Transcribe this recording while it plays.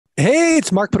Hey,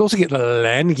 it's Mark Podolsky at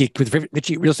Land Geek with your favorite niche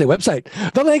real estate website,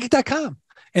 thelandgeek.com.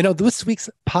 And on this week's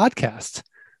podcast,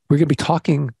 we're going to be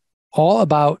talking all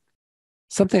about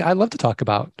something I love to talk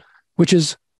about, which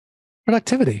is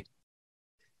productivity.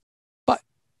 But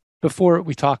before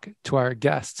we talk to our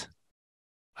guest,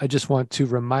 I just want to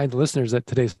remind the listeners that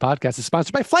today's podcast is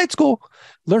sponsored by Flight School.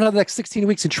 Learn how the next 16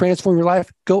 weeks can transform your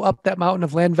life. Go up that mountain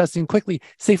of land investing quickly,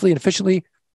 safely, and efficiently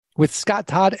with Scott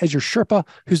Todd as your Sherpa,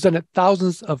 who's done it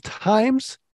thousands of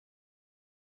times.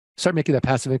 Start making that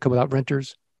passive income without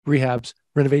renters, rehabs,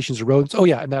 renovations, or roads. Oh,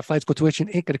 yeah. And that Flight School tuition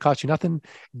ain't going to cost you nothing.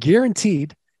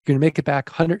 Guaranteed, you're going to make it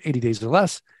back 180 days or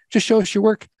less. Just show us your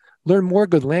work. Learn more.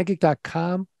 Go to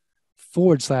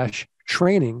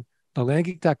landgeek.com/training.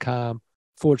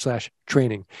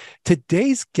 Landgeek.com/training.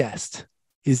 Today's guest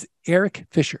is Erik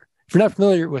Fisher. If you're not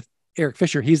familiar with Erik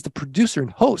Fisher, he's the producer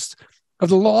and host of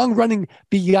the long-running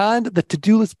Beyond the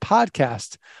To-Do List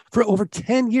podcast for over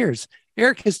 10 years.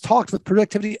 Erik has talked with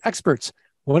productivity experts,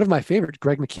 one of my favorite,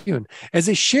 Greg McKeown, as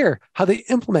they share how they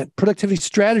implement productivity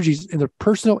strategies in their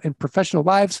personal and professional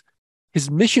lives. His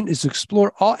mission is to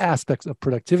explore all aspects of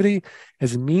productivity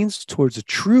as a means towards a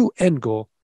true end goal,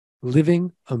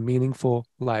 living a meaningful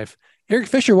life. Erik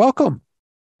Fisher, welcome.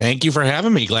 Thank you for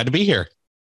having me. Glad to be here.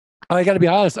 I got to be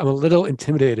honest, I'm a little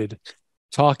intimidated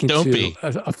talking Don't to be.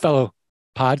 a fellow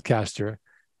podcaster,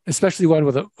 especially one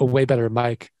with a way better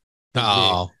mic than me.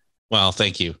 Oh, well,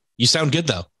 thank you. You sound good,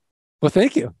 though. Well,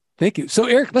 thank you. Thank you. So,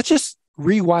 Erik, let's just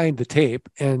rewind the tape.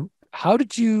 And how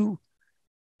did you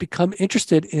become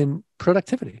interested in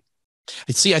productivity?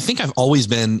 See, I think I've always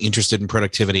been interested in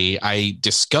productivity. I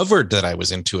discovered that I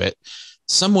was into it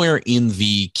somewhere in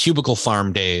the cubicle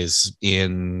farm days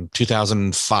in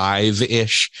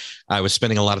 2005-ish. I was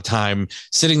spending a lot of time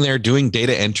sitting there doing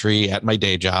data entry at my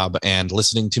day job and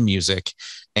listening to music,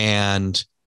 and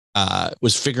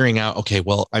was figuring out, okay,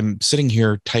 well, I'm sitting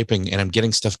here typing and I'm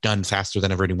getting stuff done faster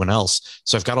than everyone else.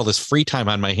 So I've got all this free time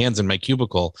on my hands in my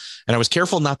cubicle. And I was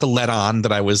careful not to let on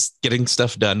that I was getting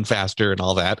stuff done faster and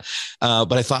all that.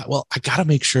 But I thought, well, I got to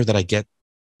make sure that I get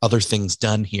other things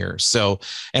done here. So,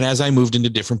 and as I moved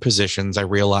into different positions, I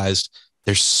realized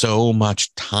there's so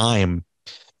much time.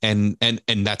 And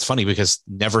that's funny because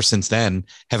never since then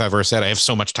have I ever said I have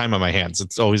so much time on my hands.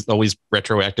 It's always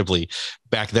retroactively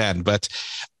back then. But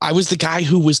I was the guy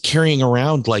who was carrying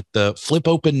around like the flip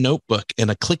open notebook and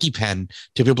a clicky pen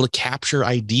to be able to capture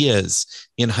ideas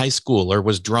in high school, or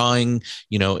was drawing,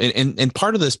 and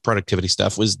part of this productivity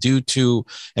stuff was due to,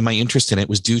 and my interest in it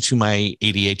was due to my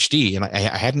ADHD. And I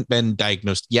hadn't been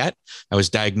diagnosed yet. I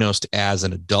was diagnosed as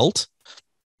an adult,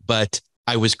 but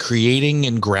I was creating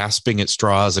and grasping at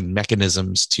straws and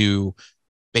mechanisms to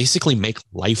basically make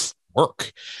life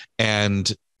work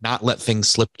and not let things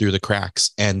slip through the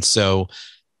cracks. And so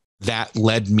that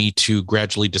led me to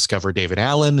gradually discover David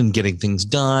Allen and getting things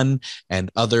done,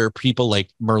 and other people like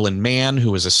Merlin Mann,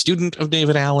 who was a student of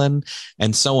David Allen,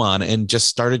 and so on, and just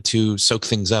started to soak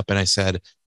things up. And I said,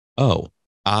 oh,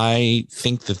 I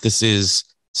think that this is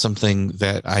something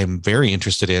that I'm very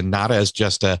interested in, not as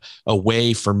just a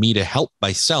way for me to help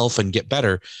myself and get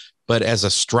better, but as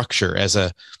a structure, as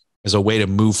a way to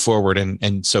move forward.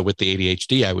 And so with the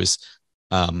ADHD, I was,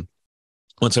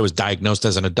 once I was diagnosed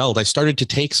as an adult, I started to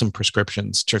take some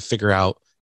prescriptions to figure out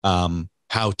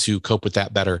how to cope with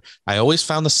that better. I always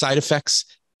found the side effects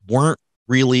weren't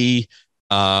really,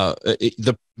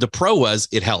 the pro was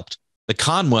it helped. The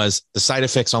con was the side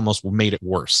effects almost made it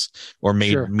worse, or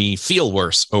made me feel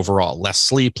worse overall, less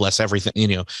sleep, less everything,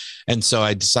 And so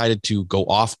I decided to go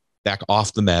back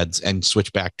off the meds and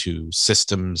switch back to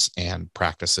systems and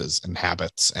practices and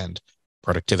habits and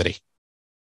productivity.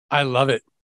 I love it.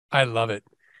 I love it.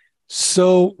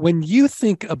 So when you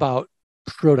think about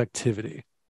productivity,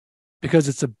 because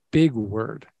it's a big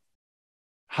word,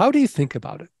 how do you think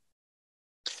about it?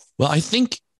 Well, I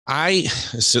think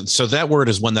so that word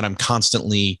is one that I'm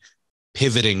constantly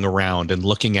pivoting around and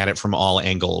looking at it from all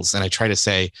angles. And I try to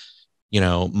say,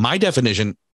 my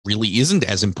definition really isn't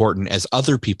as important as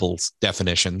other people's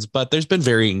definitions, but there's been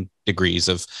varying degrees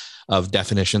of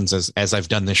definitions as I've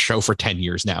done this show for 10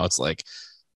 years now. It's like,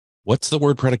 what's the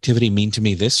word productivity mean to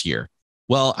me this year?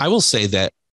 Well, I will say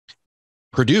that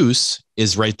produce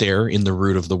is right there in the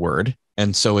root of the word.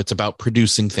 And so it's about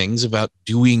producing things, about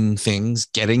doing things,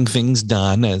 getting things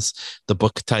done, as the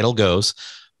book title goes.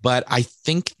 But I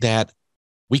think that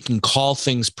we can call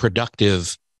things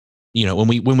productive, when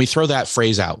we throw that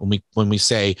phrase out, when we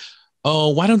say, oh,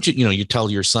 why don't you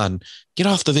tell your son, get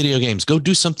off the video games, go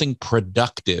do something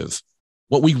productive.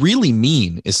 What we really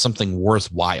mean is something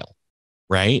worthwhile,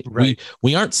 right?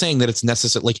 We aren't saying that it's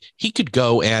necessary. Like, he could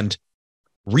go and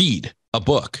read a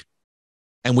book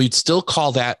And we'd still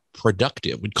call that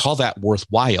productive. We'd call that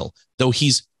worthwhile, though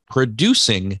he's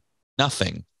producing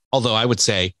nothing. Although I would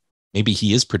say maybe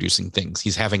he is producing things.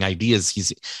 He's having ideas.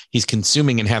 He's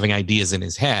consuming and having ideas in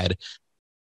his head.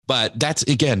 But that's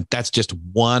just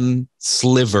one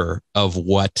sliver of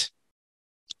what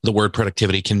the word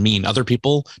productivity can mean. To other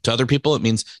people, it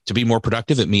means to be more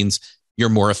productive. It means you're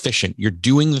more efficient. You're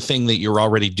doing the thing that you're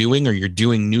already doing, or you're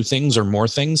doing new things or more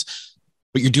things,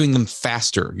 but you're doing them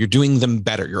faster. You're doing them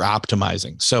better. You're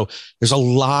optimizing. So there's a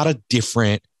lot of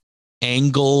different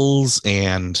angles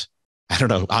and, I don't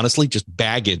know, honestly, just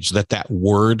baggage that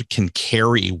word can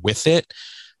carry with it.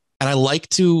 And I like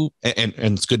to, and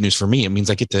it's good news for me. It means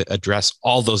I get to address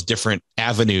all those different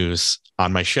avenues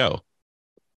on my show.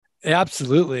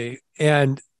 Absolutely.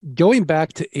 And going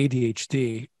back to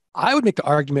ADHD, I would make the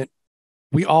argument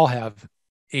we all have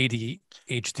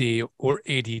ADHD or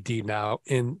ADD now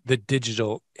in the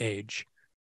digital age.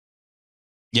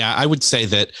 Yeah, I would say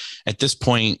that at this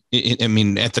point, I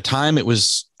mean, at the time I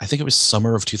think it was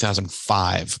summer of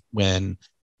 2005 when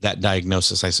that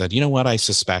diagnosis, I said, you know what, I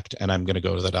suspect, and I'm going to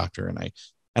go to the doctor. And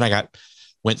I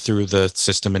went through the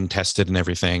system and tested and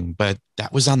everything, but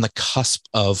that was on the cusp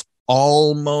of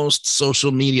almost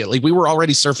social media. Like, we were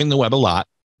already surfing the web a lot,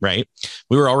 right?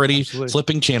 We were already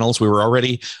flipping channels. We were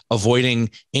already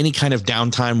avoiding any kind of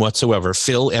downtime whatsoever,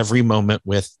 fill every moment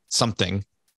with something.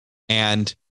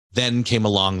 And then came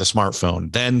along the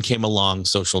smartphone, then came along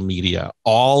social media,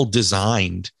 all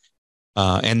designed,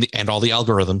 and all the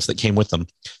algorithms that came with them,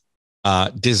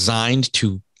 designed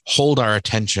to hold our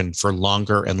attention for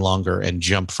longer and longer and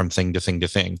jump from thing to thing to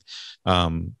thing.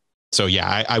 So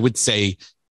yeah, I would say,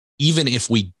 even if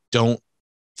we don't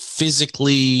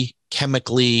physically,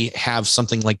 chemically have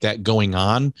something like that going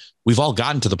on, we've all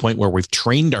gotten to the point where we've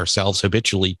trained ourselves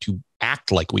habitually to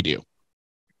act like we do.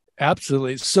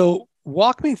 Absolutely. So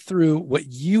walk me through what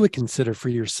you would consider for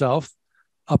yourself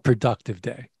a productive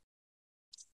day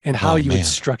and how you would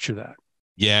structure that.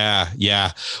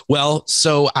 Yeah. Well,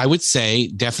 so I would say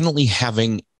definitely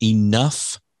having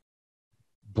enough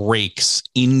breaks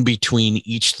in between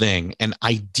each thing. And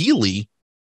ideally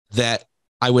that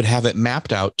I would have it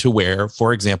mapped out to where,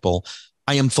 for example,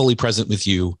 I am fully present with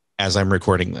you as I'm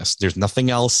recording this. There's nothing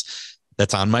else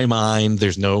that's on my mind.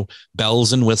 There's no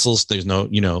bells and whistles. There's no,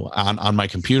 on my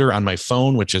computer, on my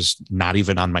phone, which is not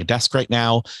even on my desk right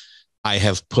now. I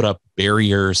have put up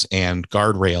barriers and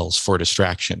guardrails for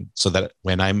distraction so that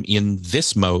when I'm in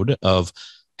this mode of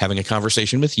having a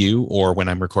conversation with you, or when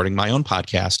I'm recording my own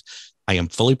podcast, I am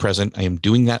fully present. I am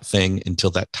doing that thing until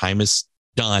that time is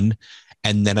done.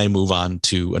 And then I move on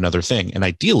to another thing. And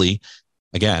ideally,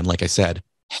 again, like I said,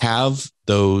 have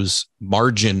those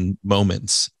margin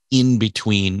moments in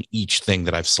between each thing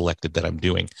that I've selected that I'm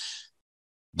doing.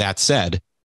 That said,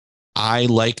 I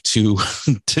like to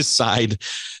decide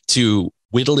to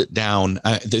whittle it down.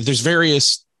 There's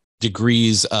various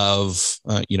degrees of,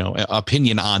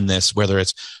 opinion on this, whether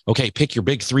it's, okay, pick your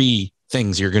big 3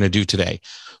 things you're going to do today.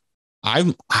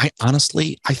 I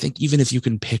honestly think even if you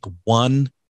can pick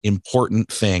one important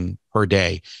thing per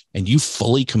day and you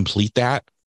fully complete that,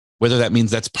 whether that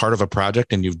means that's part of a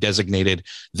project and you've designated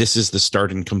this is the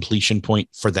start and completion point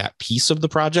for that piece of the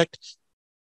project,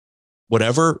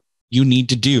 whatever you need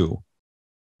to do,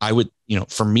 I would,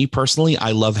 for me personally,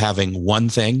 I love having one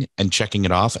thing and checking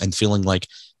it off and feeling like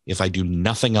if I do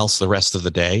nothing else the rest of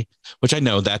the day, which I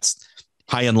know that's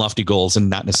high and lofty goals and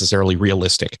not necessarily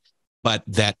realistic, but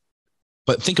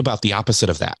think about the opposite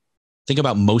of that. Think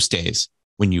about most days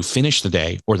when you finish the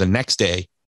day or the next day,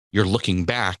 you're looking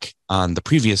back on the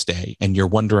previous day and you're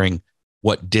wondering,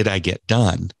 what did I get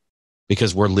done?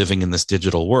 Because we're living in this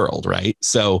digital world, right?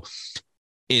 So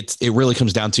it really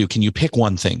comes down to, can you pick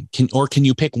one thing? Can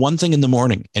you pick one thing in the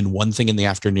morning and one thing in the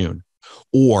afternoon?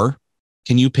 Or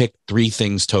can you pick 3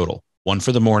 things total? One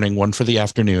for the morning, one for the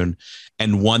afternoon,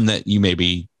 and one that you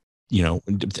maybe,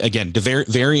 again, to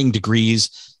varying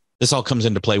degrees. This all comes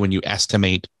into play when you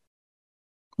estimate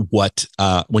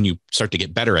when you start to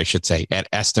get better, I should say, at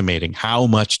estimating how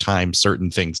much time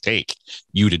certain things take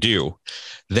you to do.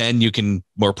 Then you can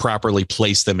more properly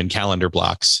place them in calendar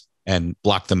blocks and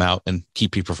block them out and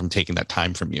keep people from taking that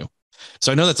time from you.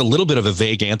 So I know that's a little bit of a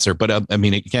vague answer, but I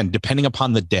mean, again, depending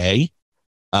upon the day,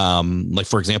 like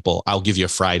for example, I'll give you a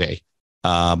Friday.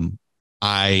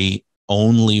 I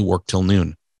only work till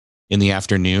noon. In the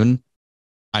afternoon,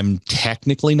 I'm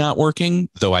technically not working,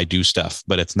 though I do stuff,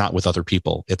 but it's not with other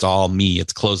people. It's all me.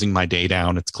 It's closing my day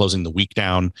down. It's closing the week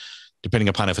down. Depending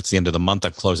upon if it's the end of the month,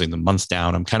 I'm closing the month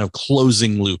down. I'm kind of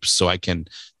closing loops so I can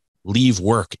leave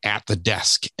work at the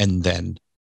desk and then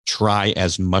try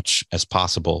as much as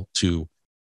possible to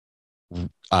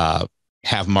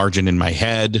have margin in my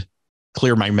head,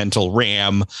 clear my mental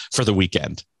RAM for the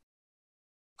weekend.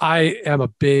 I am a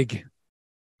big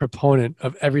proponent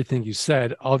of everything you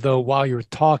said, although while you were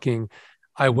talking,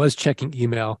 I was checking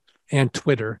email and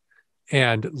Twitter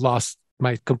and lost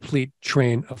my complete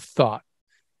train of thought.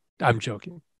 I'm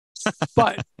joking.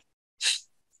 But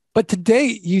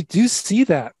today you do see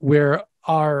that where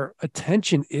our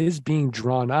attention is being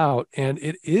drawn out, and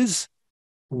it is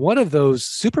one of those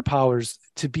superpowers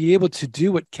to be able to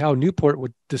do what Cal Newport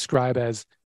would describe as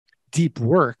deep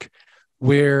work,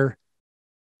 where,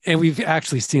 and we've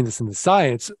actually seen this in the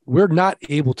science, we're not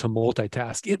able to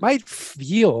multitask. It might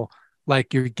feel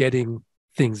like you're getting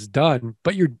things done,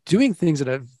 but you're doing things in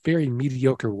a very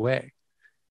mediocre way.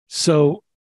 So,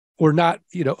 or not,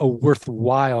 a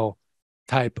worthwhile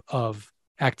type of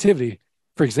activity.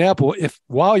 For example, if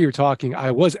while you're talking,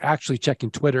 I was actually checking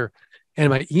Twitter and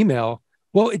my email,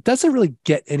 well, it doesn't really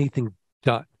get anything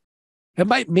done. It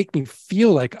might make me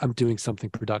feel like I'm doing something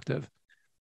productive,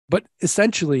 but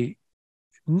essentially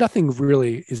nothing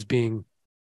really is being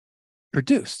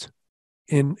produced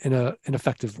in an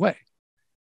effective way.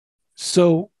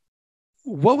 So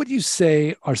what would you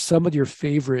say are some of your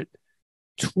favorite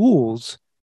tools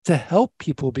to help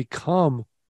people become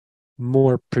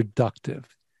more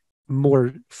productive,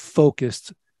 more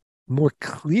focused, more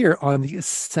clear on the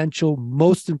essential,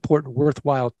 most important,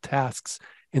 worthwhile tasks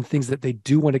and things that they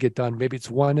do want to get done? Maybe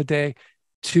it's 1 a day,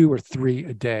 2 or 3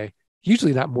 a day,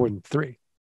 usually not more than 3.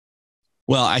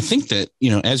 Well, I think that,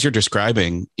 as you're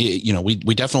describing,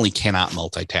 we definitely cannot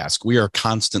multitask. We are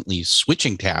constantly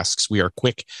switching tasks. We are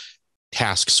quick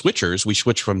task switchers. We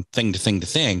switch from thing to thing to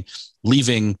thing,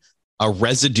 leaving a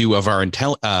residue of our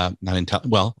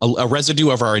a residue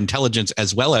of our intelligence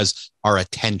as well as our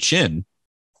attention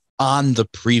on the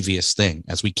previous thing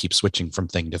as we keep switching from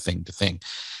thing to thing to thing.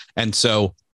 And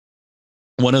so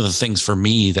one of the things for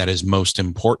me that is most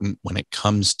important when it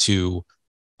comes to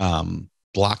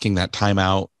blocking that time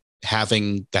out,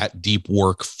 having that deep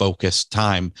work focused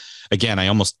time, again, I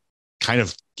almost kind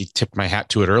of tipped my hat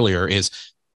to it earlier, is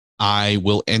I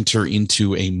will enter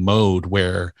into a mode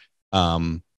where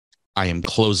I am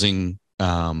closing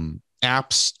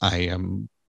apps. I am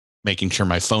making sure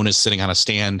my phone is sitting on a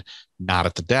stand, not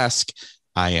at the desk.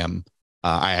 I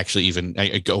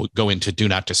go into do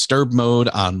not disturb mode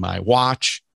on my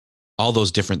watch, all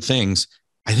those different things.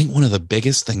 I think one of the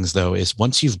biggest things though is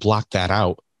once you've blocked that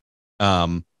out,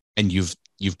 and you've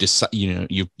decided,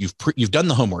 you've done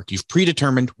the homework, you've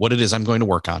predetermined what it is I'm going to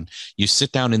work on. You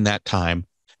sit down in that time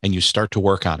and you start to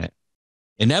work on it.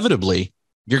 Inevitably,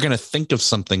 you're going to think of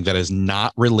something that is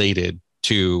not related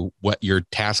to what your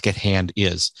task at hand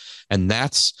is. And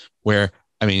that's where,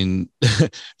 I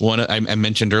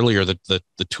mentioned earlier that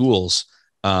the tools,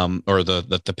 or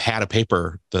the pad of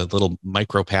paper, the little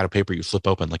micro pad of paper you flip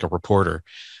open like a reporter.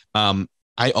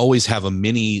 I always have a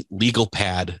mini legal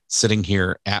pad sitting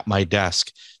here at my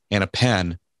desk and a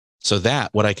pen, so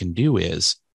that what I can do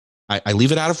is I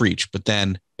leave it out of reach. But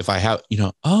then if I have,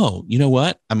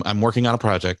 what? I'm working on a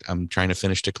project. I'm trying to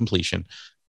finish to completion.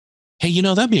 Hey,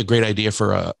 that'd be a great idea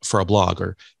for a blog,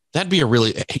 or that'd be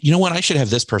what? I should have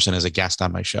this person as a guest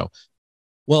on my show.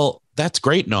 Well, that's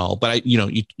great and all, but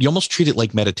you almost treat it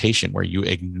like meditation, where you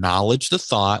acknowledge the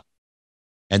thought,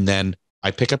 and then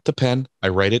I pick up the pen, I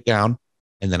write it down,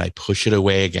 and then I push it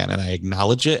away again, and I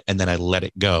acknowledge it, and then I let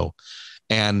it go.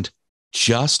 And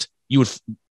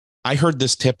I heard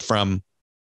this tip from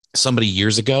somebody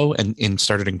years ago and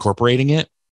started incorporating it.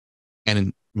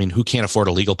 And who can't afford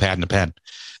a legal pad and a pen?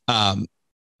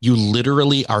 You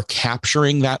literally are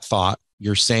capturing that thought.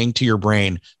 You're saying to your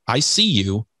brain, I see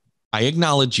you, I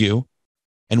acknowledge you.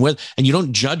 And you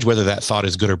don't judge whether that thought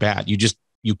is good or bad.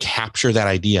 You capture that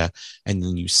idea, and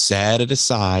then you set it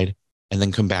aside and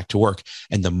then come back to work.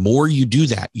 And the more you do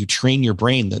that, you train your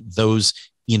brain that those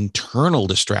internal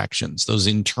distractions, those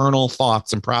internal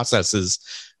thoughts and processes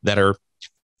that are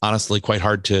honestly quite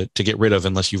hard to get rid of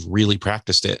unless you've really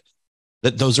practiced it,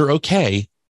 that those are okay,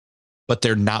 but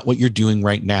they're not what you're doing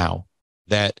right now.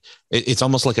 That it's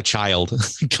almost like a child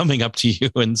coming up to you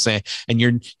and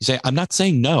you say, I'm not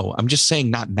saying no, I'm just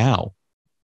saying not now.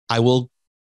 I will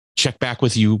check back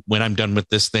with you when I'm done with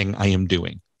this thing I am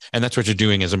doing. And that's what you're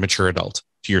doing as a mature adult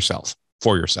to yourself,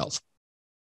 for yourself.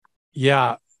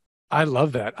 Yeah, I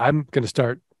love that. I'm going to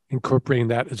start incorporating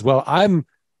that as well. I'm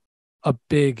a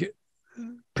big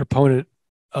proponent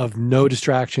of no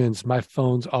distractions. My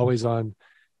phone's always on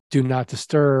do not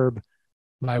disturb.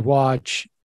 My watch,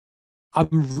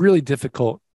 I'm really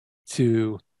difficult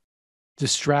to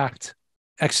distract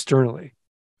externally.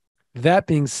 That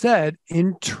being said,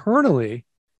 internally,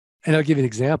 And I'll give you an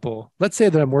example. Let's say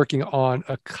that I'm working on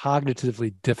a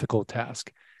cognitively difficult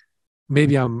task.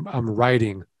 Maybe I'm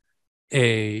writing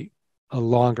a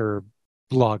longer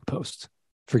blog post,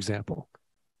 for example.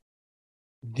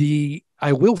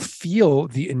 I will feel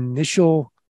the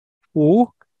initial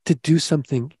pull to do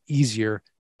something easier,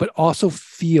 but also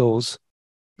feels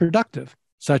productive,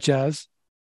 such as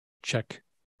check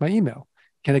my email.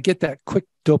 Can I get that quick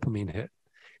dopamine hit?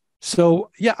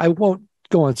 So yeah, I won't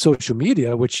go on social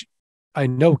media, which I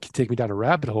know can take me down a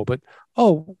rabbit hole, but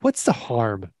what's the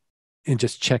harm in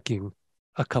just checking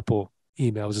a couple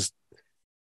emails?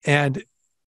 And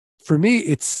for me,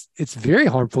 it's very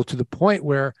harmful to the point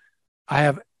where I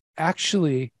have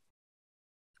actually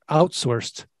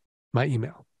outsourced my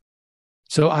email.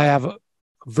 So I have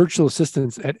virtual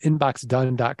assistants at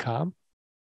inboxdone.com.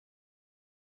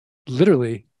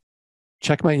 Literally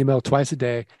check my email twice a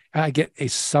day, and I get a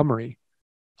summary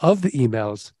of the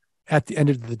emails at the end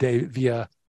of the day via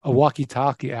a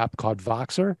walkie-talkie app called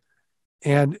Voxer.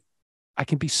 And I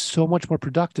can be so much more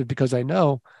productive because I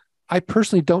know I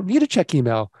personally don't need to check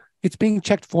email. It's being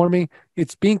checked for me.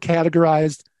 It's being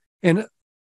categorized. And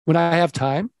when I have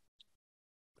time,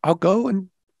 I'll go and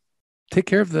take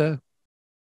care of the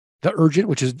urgent,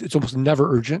 which is, it's almost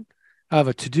never urgent. I have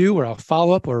a to-do or I'll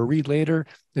follow up or a read later.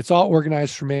 It's all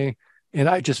organized for me. And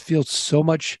I just feel so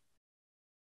much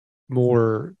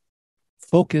more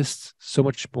focused, so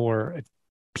much more at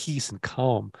peace and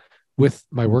calm with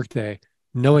my workday,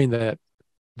 knowing that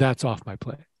that's off my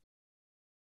plate.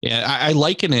 Yeah, I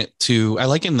liken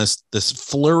this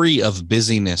flurry of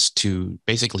busyness to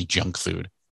basically junk food.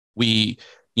 We'll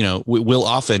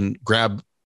often grab,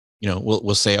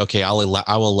 we'll say, okay, I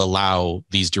will allow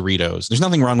these Doritos. There's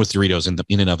nothing wrong with Doritos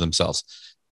in and of themselves,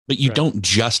 but you don't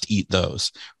just eat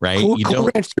those, right? Cool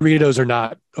Ranch Doritos are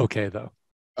not okay though.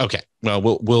 Okay,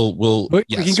 well, we'll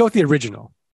yes. We can go with the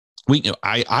original.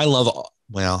 I love.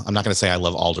 Well, I'm not going to say I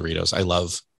love all Doritos. I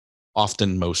love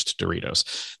often most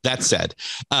Doritos. That said,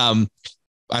 I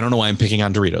don't know why I'm picking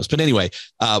on Doritos, but anyway,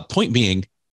 point being,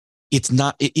 it's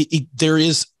not.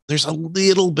 There's a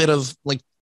little bit of like,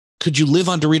 could you live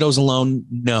on Doritos alone?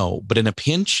 No, but in a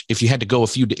pinch, if you had to go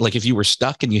if you were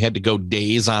stuck and you had to go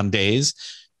days on days,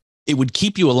 it would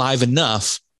keep you alive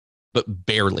enough, but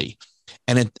barely.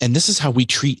 And this is how we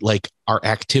treat like our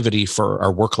activity for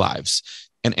our work lives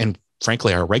and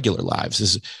frankly, our regular lives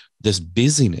is this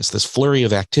busyness, this flurry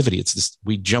of activity. It's this,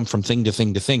 we jump from thing to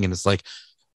thing to thing. And it's like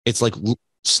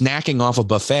snacking off a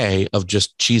buffet of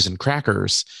just cheese and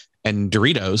crackers and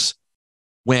Doritos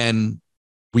when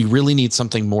we really need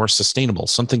something more sustainable,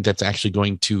 something that's actually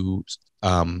going to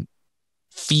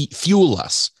fuel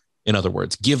us. In other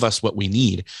words, give us what we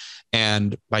need.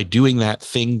 And by doing that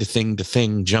thing to thing to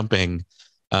thing jumping,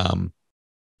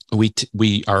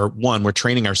 we're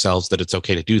training ourselves that it's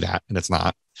okay to do that, and it's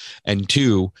not. And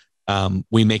two,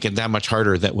 we make it that much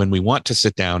harder that when we want to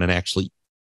sit down and actually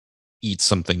eat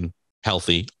something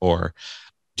healthy or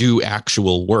do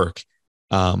actual work,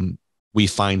 we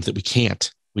find that we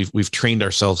can't. We've trained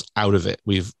ourselves out of it.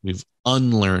 We've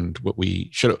unlearned what we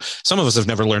should have. Some of us have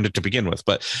never learned it to begin with,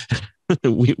 but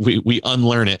we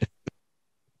unlearn it.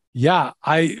 Yeah,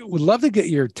 I would love to get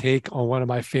your take on one of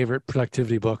my favorite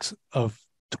productivity books of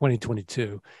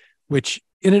 2022, which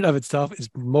in and of itself is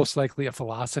most likely a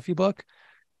philosophy book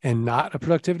and not a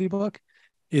productivity book,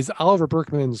 is Oliver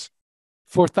Burkman's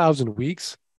 4,000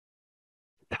 Weeks,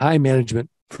 Time Management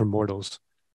for Mortals.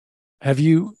 Have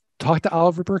you talked to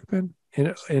Oliver Burkman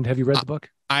and have you read the book?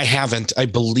 I haven't. I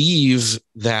believe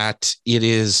that it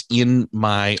is in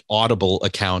my Audible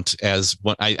account as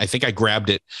what I think I grabbed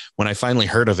it when I finally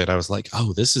heard of it. I was like,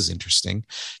 oh, this is interesting.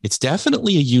 It's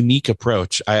definitely a unique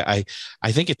approach. I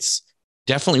think it's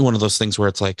definitely one of those things where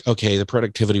it's like, okay, the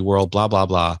productivity world, blah, blah,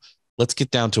 blah. Let's get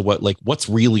down to what's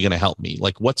really going to help me,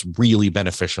 like what's really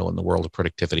beneficial in the world of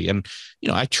productivity. And,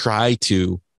 I try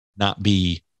to not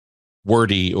be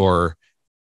wordy or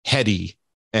heady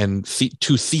and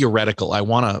too theoretical. I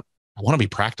want to be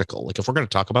practical. Like if we're going to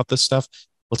talk about this stuff,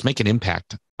 let's make an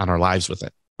impact on our lives with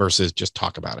it versus just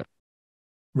talk about it.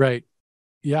 Right.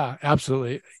 Yeah,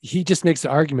 absolutely. He just makes the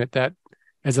argument that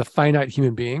as a finite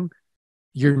human being,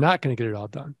 you're not going to get it all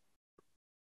done.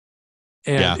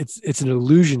 And it's an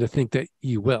illusion to think that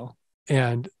you will.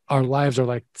 And our lives are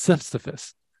like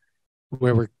Sisyphus,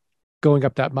 where we're going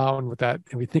up that mountain with that,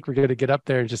 and we think we're going to get up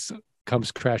there and just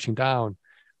comes crashing down.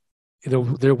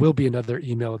 There will be another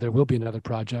email. There will be another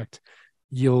project.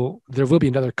 There will be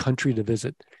another country to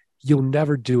visit. You'll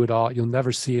never do it all. You'll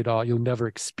never see it all. You'll never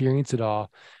experience it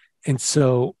all. And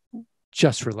so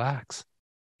just relax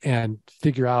and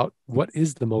figure out what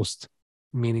is the most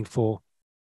meaningful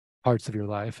parts of your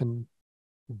life and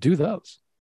do those.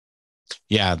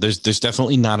 Yeah, there's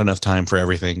definitely not enough time for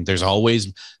everything. There's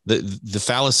always the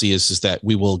fallacy is that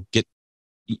we will get,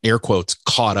 air quotes,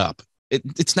 caught up.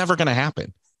 It's never going to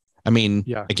happen. I mean,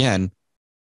 Yeah. again,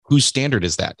 whose standard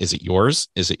is that? Is it yours?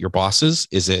 Is it your boss's?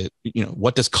 Is it,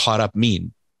 what does caught up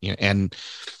mean? And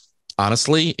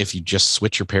honestly, if you just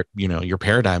switch your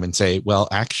paradigm and say, well,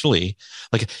 actually,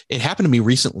 like it happened to me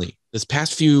recently, this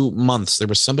past few months, there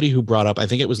was somebody who brought up, I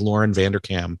think it was Laura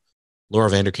Vanderkam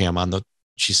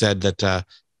she said that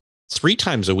 3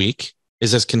 times a week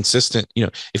is as consistent.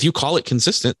 If you call it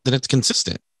consistent, then it's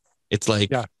consistent. It's like,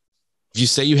 yeah. If you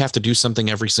say you have to do something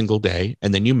every single day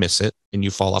and then you miss it and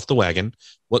you fall off the wagon,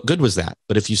 what good was that?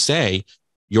 But if you say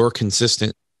you're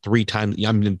consistent 3 times,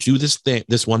 I'm going to do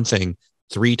this one thing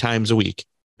 3 times a week.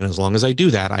 And as long as I do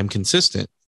that, I'm consistent.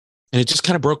 And it just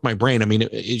kind of broke my brain. I mean,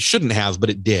 it shouldn't have, but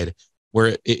it did,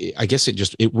 where I guess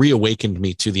it reawakened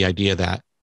me to the idea that,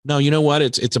 no, you know what?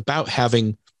 It's about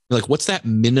having, like, what's that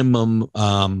minimum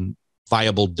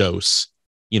viable dose?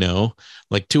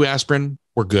 Like 2 aspirin,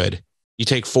 we're good. You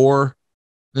take 4,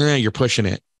 you're pushing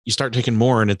it. You start taking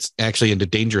more and it's actually into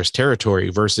dangerous territory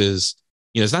versus,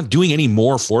 it's not doing any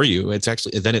more for you. It's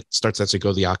actually, then it starts to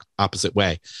go the opposite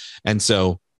way. And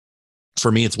so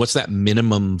for me, it's what's that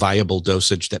minimum viable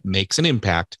dosage that makes an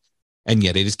impact, and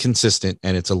yet it is consistent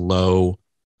and it's a low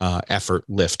effort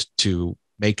lift to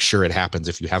make sure it happens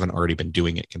if you haven't already been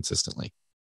doing it consistently.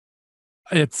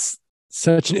 It's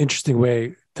such an interesting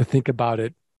way to think about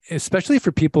it, especially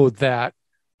for people that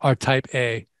are type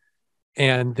A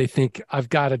and they think I've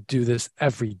got to do this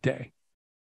every day.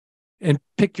 And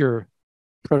pick your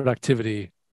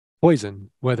productivity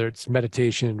poison, whether it's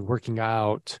meditation, working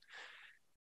out,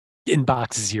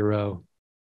 inbox zero,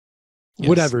 yes,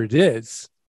 whatever it is.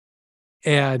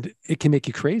 And it can make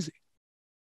you crazy.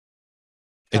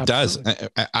 It Absolutely.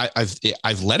 Does.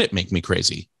 I've let it make me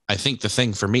crazy. I think the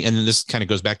thing for me, and this kind of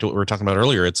goes back to what we were talking about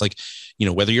earlier. It's like,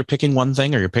 whether you're picking one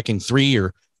thing or you're picking 3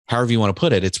 or however you want to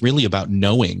put it, it's really about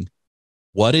knowing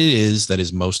what it is that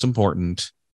is most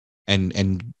important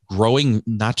and growing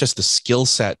not just the skill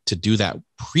set to do that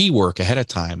pre-work ahead of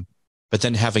time, but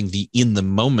then having the in the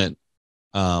moment,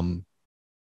 not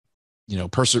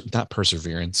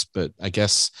perseverance, but I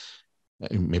guess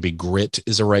maybe grit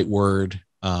is a right word.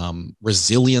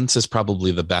 Resilience is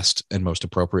probably the best and most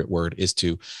appropriate word, is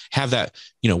to have that,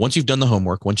 once you've done the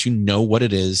homework, once you know what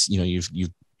it is,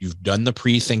 you've done the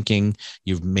pre-thinking,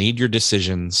 you've made your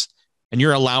decisions, and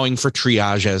you're allowing for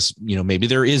triage as, maybe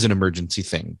there is an emergency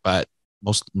thing, but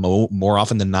more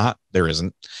often than not, there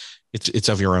isn't. It's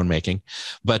of your own making.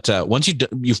 But once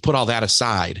you've put all that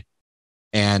aside,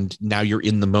 and now you're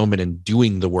in the moment and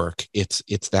doing the work,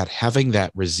 it's that having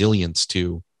that resilience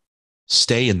to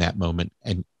stay in that moment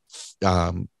and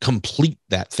complete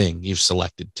that thing you've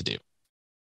selected to do.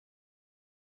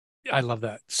 I love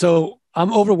that. So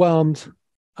I'm overwhelmed.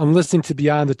 I'm listening to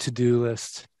Beyond the To-Do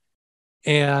List,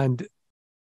 and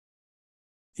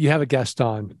you have a guest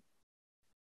on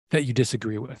that you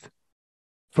disagree with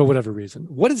for whatever reason.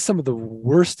 What is some of the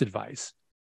worst advice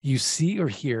you see or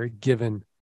hear given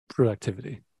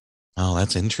productivity? Oh,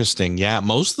 that's interesting. Yeah.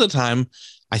 Most of the time,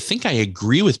 I think I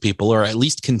agree with people, or at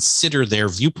least consider their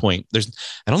viewpoint. I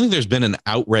don't think there's been an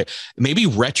outright, maybe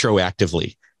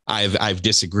retroactively, I've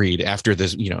disagreed after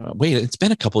this, wait, it's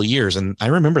been a couple of years. And I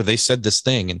remember they said this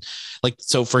thing. And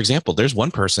so for example, there's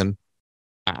one person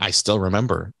I still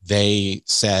remember, they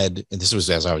said, and this was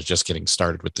as I was just getting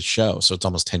started with the show, so it's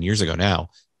almost 10 years ago now,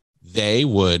 they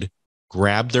would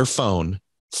grab their phone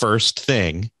first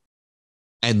thing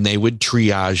and they would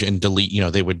triage and delete,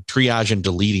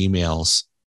 emails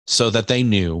so that they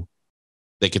knew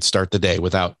they could start the day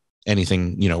without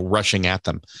anything, rushing at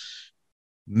them.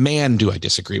 Man, do I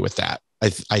disagree with that. I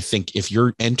think if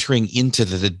you're entering into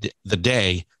the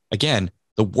day, again,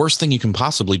 the worst thing you can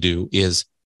possibly do is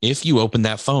if you open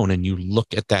that phone and you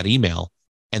look at that email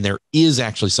and there is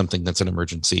actually something that's an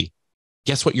emergency,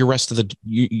 guess what?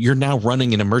 You're now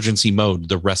running in emergency mode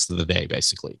the rest of the day,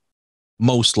 basically,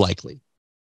 most likely.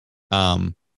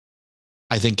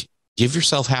 I think give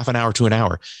yourself half an hour to an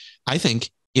hour. I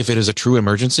think if it is a true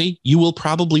emergency, you will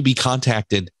probably be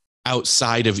contacted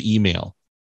outside of email,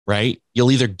 right?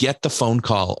 You'll either get the phone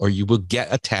call or you will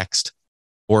get a text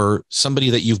or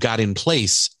somebody that you've got in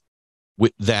place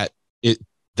with that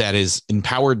is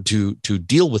empowered to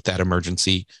deal with that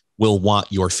emergency will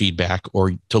want your feedback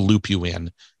or to loop you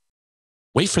in.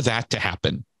 Wait for that to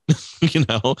happen.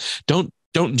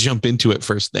 Don't jump into it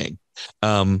first thing.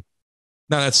 Now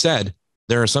that said,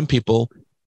 there are some people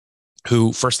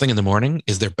who first thing in the morning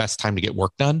is their best time to get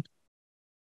work done.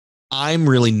 I'm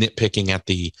really nitpicking at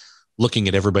the looking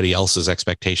at everybody else's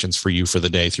expectations for you for the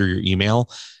day through your email,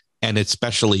 and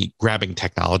especially grabbing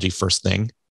technology first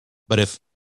thing. But if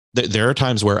there are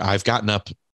times where I've gotten up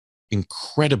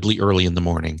incredibly early in the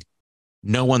morning,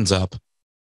 no one's up.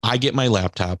 I get my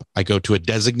laptop. I go to a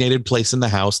designated place in the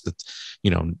house that's,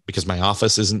 because my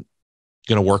office isn't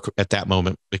going to work at that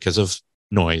moment because of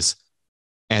noise.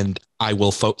 And I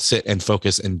will sit and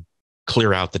focus and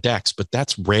clear out the decks. But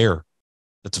that's rare.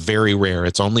 That's very rare.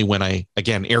 It's only when I,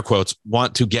 again, air quotes,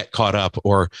 want to get caught up,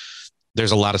 or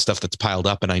there's a lot of stuff that's piled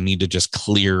up and I need to just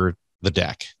clear the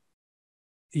deck.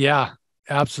 Yeah,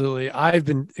 absolutely. I've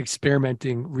been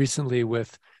experimenting recently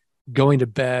with going to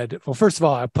bed. Well, first of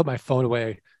all, I put my phone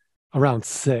away around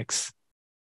 6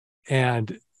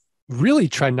 and really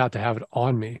try not to have it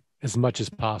on me as much as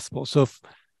possible. So if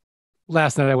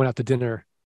last night I went out to dinner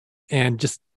and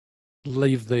just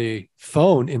leave the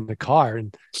phone in the car,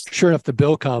 and sure enough, the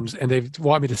bill comes and they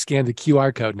want me to scan the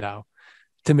QR code now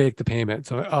to make the payment.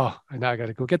 So, now I got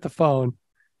to go get the phone,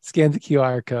 scan the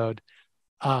QR code,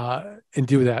 and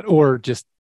do that, or just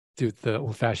do it the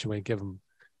old fashioned way, give them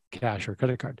cash or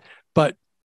credit card. But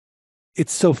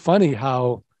it's so funny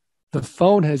how the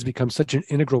phone has become such an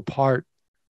integral part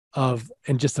of,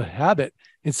 and just a habit.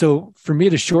 And so for me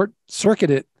to short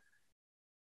circuit it,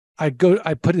 I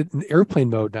put it in airplane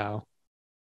mode now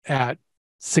at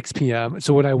 6 p.m.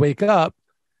 So when I wake up,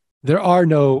 there are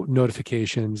no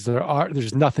notifications.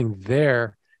 There's nothing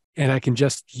there. And I can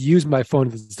just use my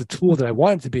phone as the tool that I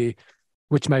want it to be,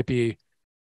 which might be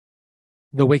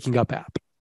the waking up app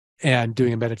and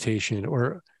doing a meditation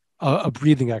or a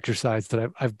breathing exercise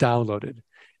that I've downloaded.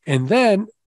 And then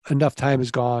enough time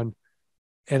has gone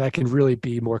and I can really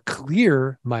be more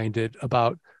clear-minded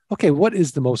about, okay, what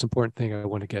is the most important thing I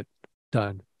want to get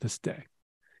done this day?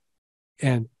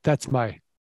 And that's my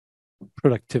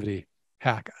productivity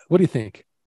hack. What do you think?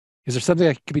 Is there something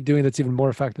I could be doing that's even more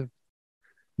effective?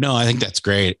 No, I think that's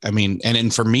great. I mean,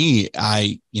 and for me,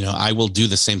 I will do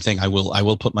the same thing. I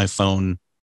will put my phone.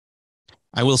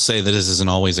 I will say that this isn't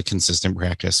always a consistent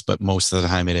practice, but most of the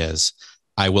time it is.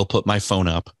 I will put my phone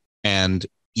up, and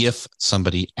if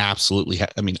somebody absolutely,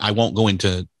 I won't go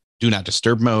into do not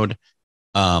disturb mode.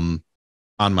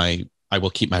 I will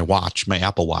keep my watch, my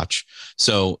Apple Watch.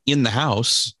 So in the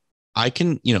house, I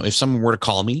can, if someone were to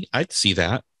call me, I'd see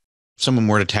that. If someone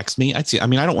were to text me, I'd see. I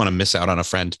don't want to miss out on a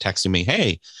friend texting me,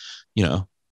 hey,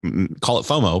 call it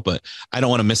FOMO, but I don't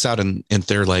want to miss out. And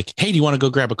they're like, hey, do you want to go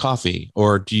grab a coffee?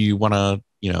 Or do you want to,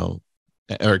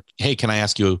 or hey, can I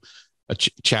ask you a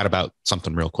chat about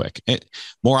something real quick?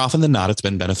 More often than not, it's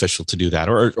been beneficial to do that.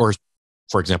 Or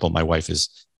for example, my wife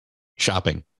is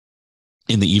shopping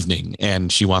in the evening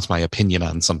and she wants my opinion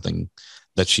on something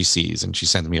that she sees and she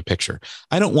sends me a picture.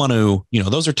 I don't want to,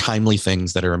 those are timely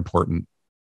things that are important,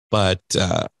 but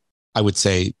I would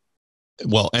say,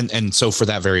 well, and so for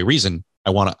that very reason,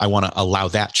 I want to allow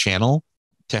that channel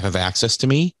to have access to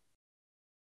me.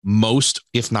 Most,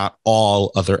 if not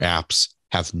all other apps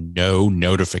have no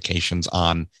notifications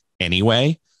on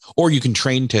anyway, or you can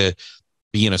train to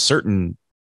be in a certain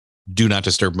do not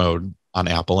disturb mode on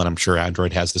Apple. And I'm sure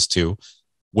Android has this too,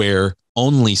 where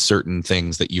only certain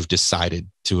things that you've decided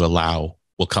to allow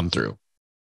will come through.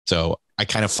 So I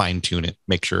kind of fine tune it,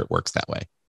 make sure it works that way.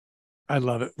 I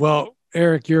love it. Well,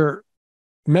 Erik, your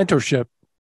mentorship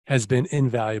has been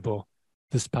invaluable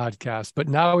this podcast, but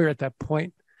now we're at that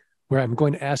point where I'm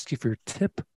going to ask you for your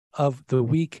tip of the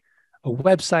week, a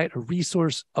website, a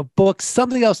resource, a book,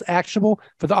 something else actionable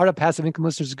for the Art of Passive Income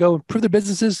listeners to go improve their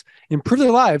businesses, improve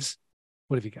their lives.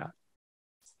 What have you got?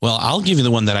 Well, I'll give you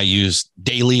the one that I use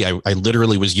daily. I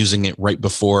literally was using it right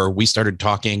before we started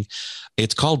talking.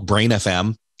 It's called Brain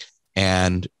FM.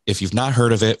 And if you've not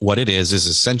heard of it, what it is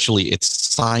essentially it's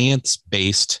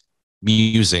science-based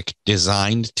music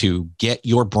designed to get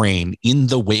your brain in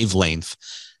the wavelength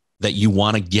that you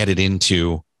want to get it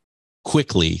into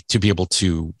quickly to be able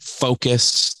to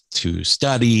focus, to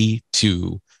study,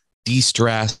 to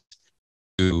de-stress,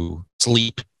 to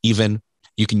sleep even.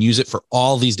 You can use it for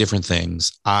all these different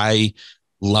things. I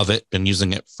love it. Been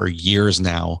using it for years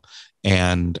now.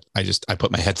 And I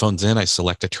put my headphones in, I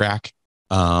select a track,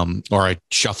 or I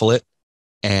shuffle it.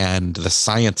 And the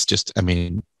science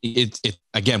it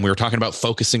again, we were talking about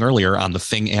focusing earlier on the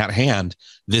thing at hand.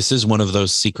 This is one of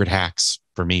those secret hacks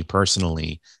for me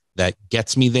personally that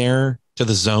gets me there to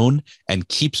the zone and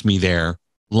keeps me there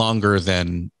longer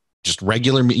than just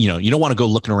regular, you don't want to go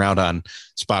looking around on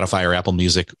Spotify or Apple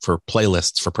Music for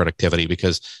playlists for productivity,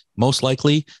 because most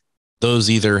likely those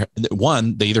they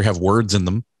either have words in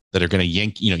them that are going to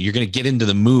yank, you're going to get into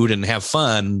the mood and have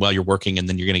fun while you're working, and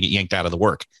then you're going to get yanked out of the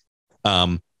work.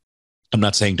 I'm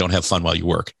not saying don't have fun while you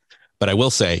work, but I will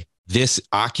say this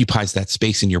occupies that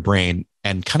space in your brain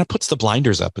and kind of puts the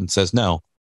blinders up and says, no,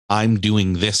 I'm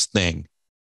doing this thing.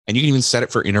 And you can even set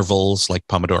it for intervals like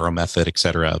Pomodoro method, et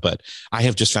cetera. But I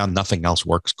have just found nothing else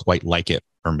works quite like it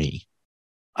for me.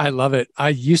 I love it. I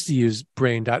used to use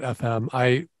brain.fm.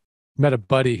 I met a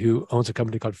buddy who owns a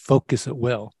company called Focus at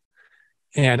Will.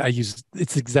 And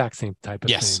it's the exact same type of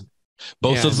thing.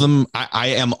 Both of them. I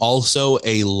am also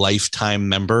a lifetime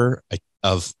member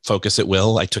of Focus at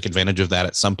Will. I took advantage of that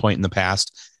at some point in the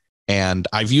past, and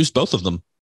I've used both of them.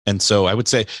 And so I would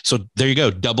say, so there you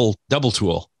go, double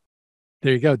tool.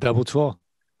 There you go, double tool.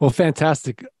 Well,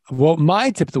 fantastic. Well,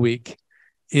 my tip of the week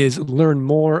is learn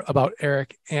more about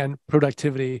Erik and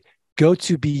productivity. Go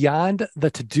to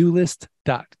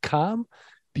beyondthetodolist.com,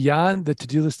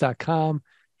 beyondthetodolist.com.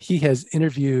 He has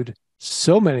interviewed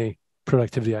so many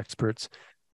productivity experts.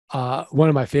 One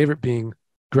of my favorite being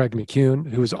Greg McKeown,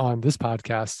 who was on this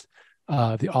podcast,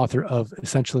 the author of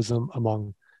Essentialism,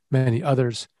 among many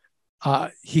others.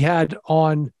 He had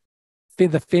on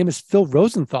the famous Phil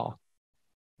Rosenthal,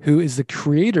 who is the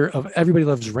creator of Everybody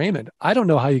Loves Raymond. I don't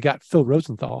know how you got Phil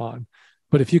Rosenthal on,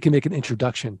 but if you can make an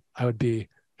introduction, I would be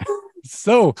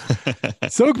so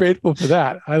grateful for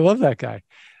that. I love that guy.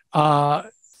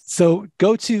 So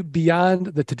go to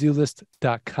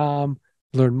beyondthetodolist.com,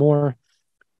 learn more.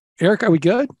 Erik, are we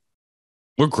good?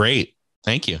 We're great.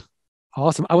 Thank you.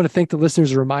 Awesome. I want to thank the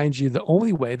listeners and remind you the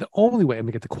only way I'm going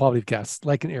to get the quality of guests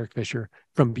like an Erik Fisher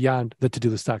from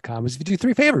beyondthetodolist.com is if you do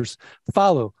three favors: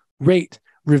 follow, rate,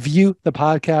 review the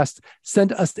podcast,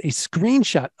 send us a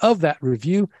screenshot of that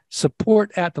review,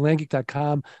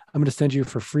 support@thelandgeek.com. I'm going to send you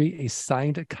for free a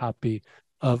signed copy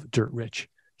of Dirt Rich.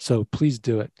 So please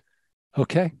do it.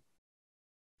 Okay.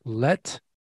 Let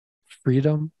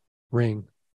freedom ring.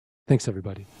 Thanks,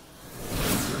 everybody.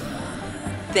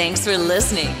 Thanks for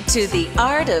listening to the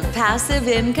Art of Passive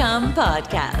Income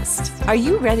podcast. Are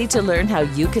you ready to learn how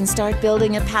you can start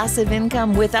building a passive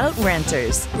income without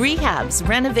renters, rehabs,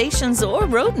 renovations, or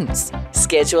rodents?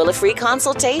 Schedule a free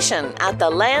consultation at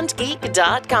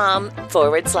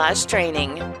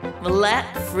thelandgeek.com/training.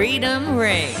 Let freedom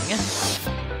ring.